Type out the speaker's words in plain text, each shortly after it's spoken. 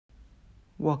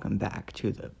Welcome back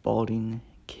to the Balding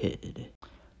Kid.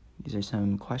 These are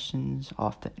some questions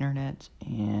off the internet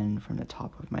and from the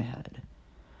top of my head.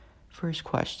 First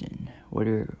question,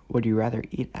 would you rather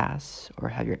eat ass or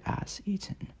have your ass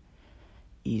eaten?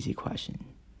 Easy question.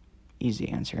 Easy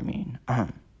answer,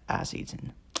 ass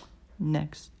eaten.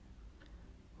 Next,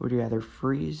 would you rather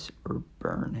freeze or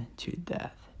burn to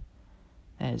death?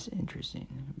 That is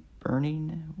interesting.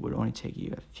 Burning would only take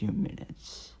you a few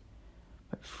minutes,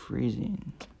 but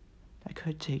freezing, that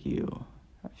could take you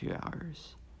a few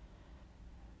hours.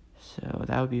 So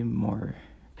that would be more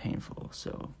painful,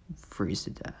 so freeze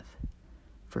to death,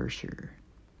 for sure.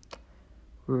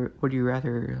 Would you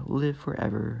rather live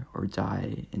forever or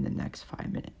die in the next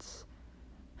 5 minutes?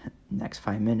 Next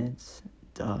 5 minutes?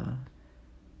 Duh.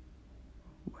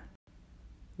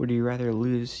 Would you rather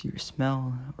lose your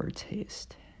smell or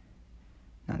taste?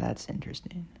 Now that's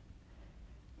interesting.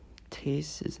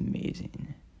 Taste is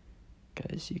amazing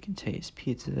because you can taste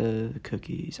pizza,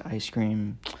 cookies, ice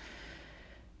cream,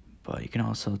 but you can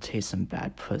also taste some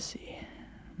bad pussy.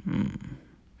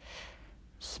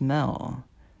 Smell.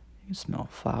 You can smell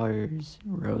flowers,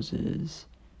 roses,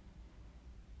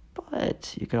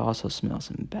 but you could also smell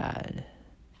some bad,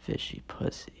 fishy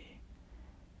pussy.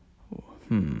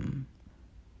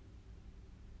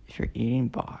 If you're eating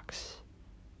box,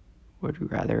 would you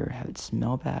rather have it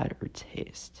smell bad or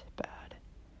taste bad?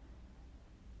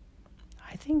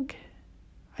 I think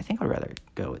I'd rather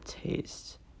go with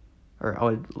taste, or I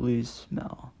would lose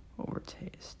smell over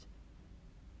taste.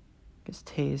 Because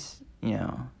taste,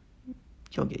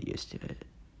 you'll get used to it.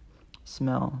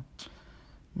 Smell,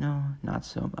 no, not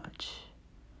so much.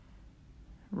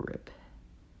 RIP.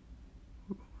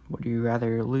 Would you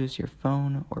rather lose your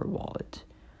phone or wallet?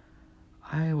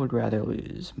 I would rather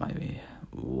lose my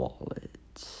wallet.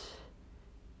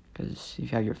 Because if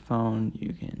you have your phone,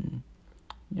 you can,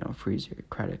 freeze your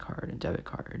credit card and debit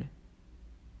card.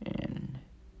 And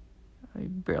I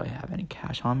barely have any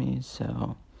cash on me,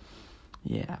 so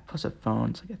yeah, plus a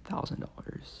phone, it's like $1,000.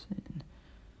 And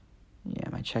yeah,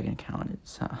 my checking account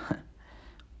is,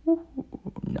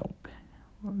 nope.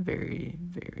 Very,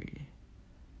 very,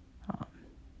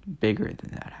 bigger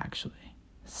than that, actually.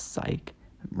 Psych.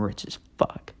 I'm rich as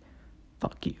fuck.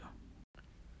 Fuck you.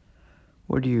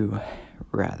 Would you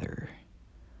rather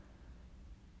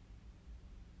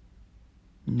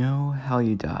know how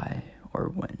you die or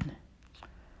when?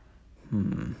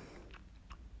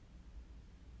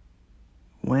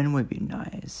 When would be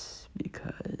nice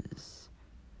because,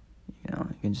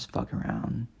 you can just fuck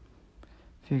around,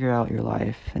 figure out your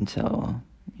life until,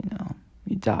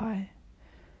 you die.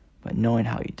 But knowing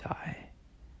how you die,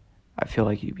 I feel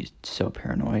like you'd be so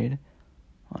paranoid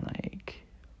on,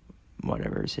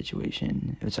 whatever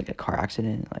situation. If it's like a car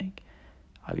accident, I'd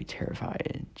be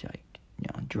terrified to,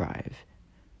 drive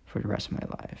for the rest of my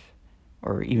life.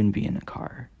 Or even be in a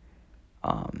car.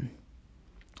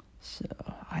 So,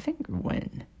 I think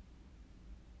when,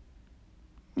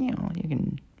 you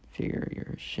can figure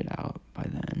your shit out by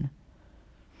then.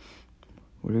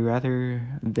 Would you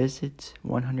rather visit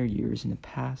 100 years in the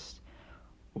past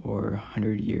or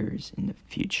 100 years in the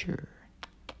future?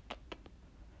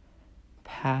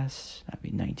 Past, that'd be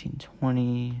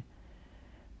 1920.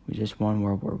 We just won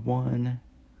World War I.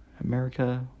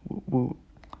 America, woo woo.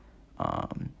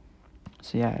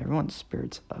 So yeah, everyone's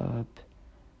spirits up.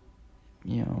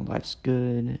 Life's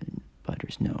good, but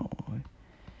there's no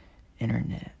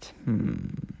internet.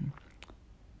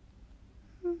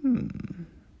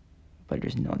 But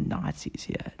there's no Nazis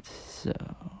yet, so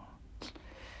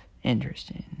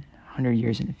interesting. 100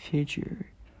 years in the future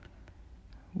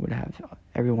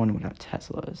everyone would have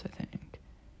Teslas, I think,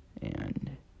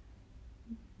 and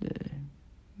the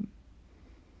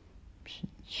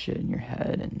shit in your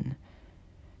head, and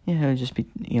it'd just be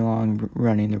Elon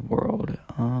running the world.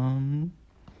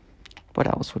 What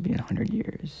else would be in 100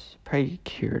 years? Probably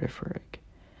curative for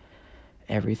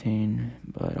everything,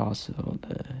 but also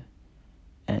the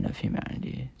end of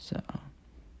humanity. So,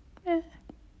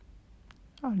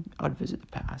 I'd visit the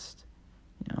past.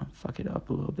 Fuck it up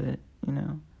a little bit. You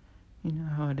know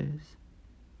how it is.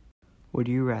 Would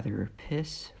you rather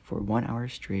piss for 1 hour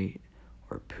straight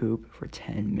or poop for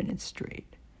 10 minutes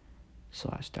straight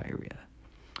 / diarrhea?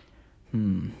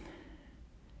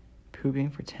 Pooping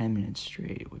for 10 minutes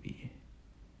straight would be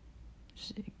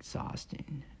just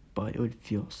exhausting, but it would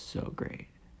feel so great.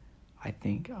 I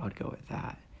think I would go with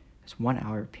that. It's 1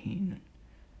 hour peeing.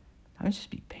 That would just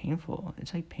be painful.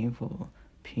 It's like painful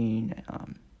peeing.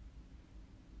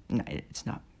 No, it's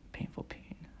not painful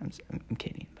peeing. I'm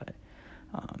kidding, but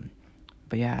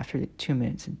yeah, after 2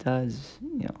 minutes, it does,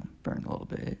 burn a little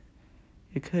bit.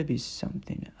 It could be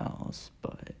something else,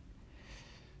 but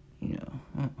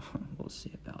we'll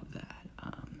see about that.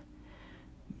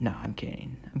 No, I'm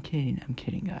kidding,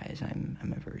 guys.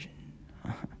 I'm a virgin.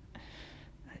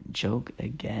 Joke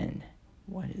again.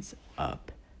 What is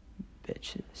up,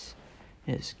 bitches?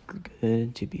 It's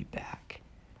good to be back.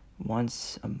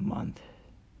 Once a month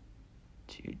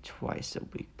to twice a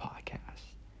week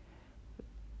podcast.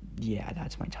 Yeah,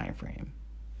 that's my time frame.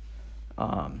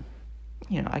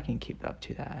 I can keep up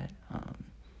to that.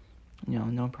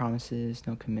 No promises,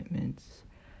 no commitments.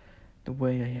 The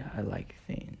way I like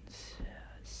things.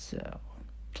 So,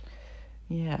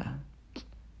 yeah.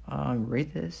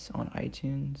 Rate this on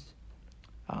iTunes.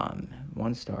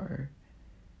 1 star.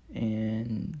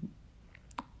 And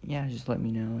yeah, just let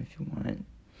me know if you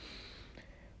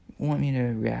want me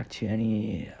to react to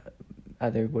any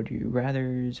other would you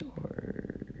rathers, or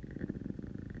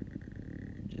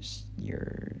just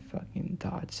your fucking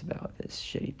thoughts about this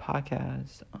shitty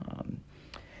podcast.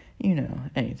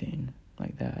 Anything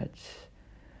like that.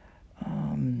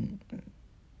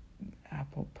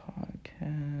 Apple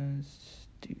Podcasts.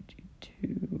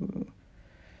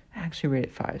 I actually rate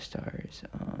it 5 stars.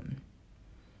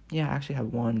 I actually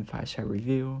have 1 5-star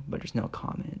review, but there's no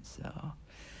comments, so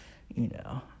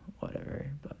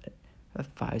whatever. But a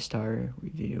 5-star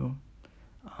review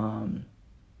out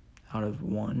of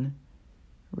 1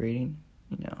 rating,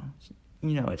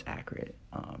 it's accurate.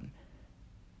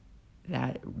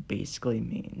 That basically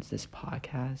means this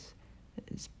podcast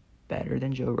is better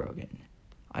than Joe Rogan.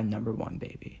 I'm number 1,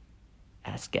 baby.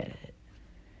 Let's get it.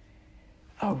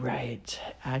 All right,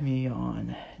 add me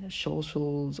on the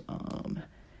socials,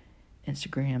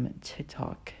 Instagram,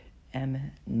 TikTok,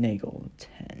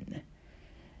 mnagel10,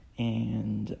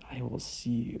 and I will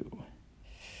see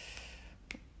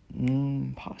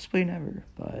you possibly never,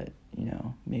 but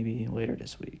maybe later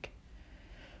this week.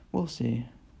 We'll see.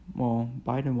 Well,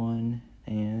 bye to 1,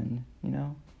 and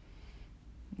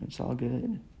it's all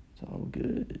good.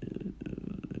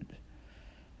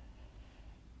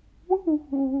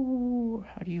 Woo!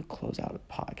 How do you close out a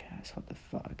podcast? What the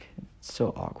fuck? It's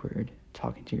so awkward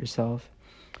talking to yourself.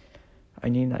 I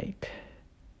need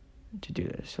to do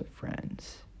this with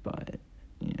friends, but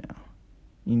you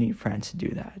need friends to do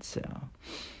that, so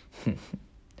okay,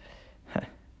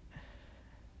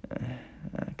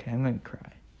 I'm gonna cry.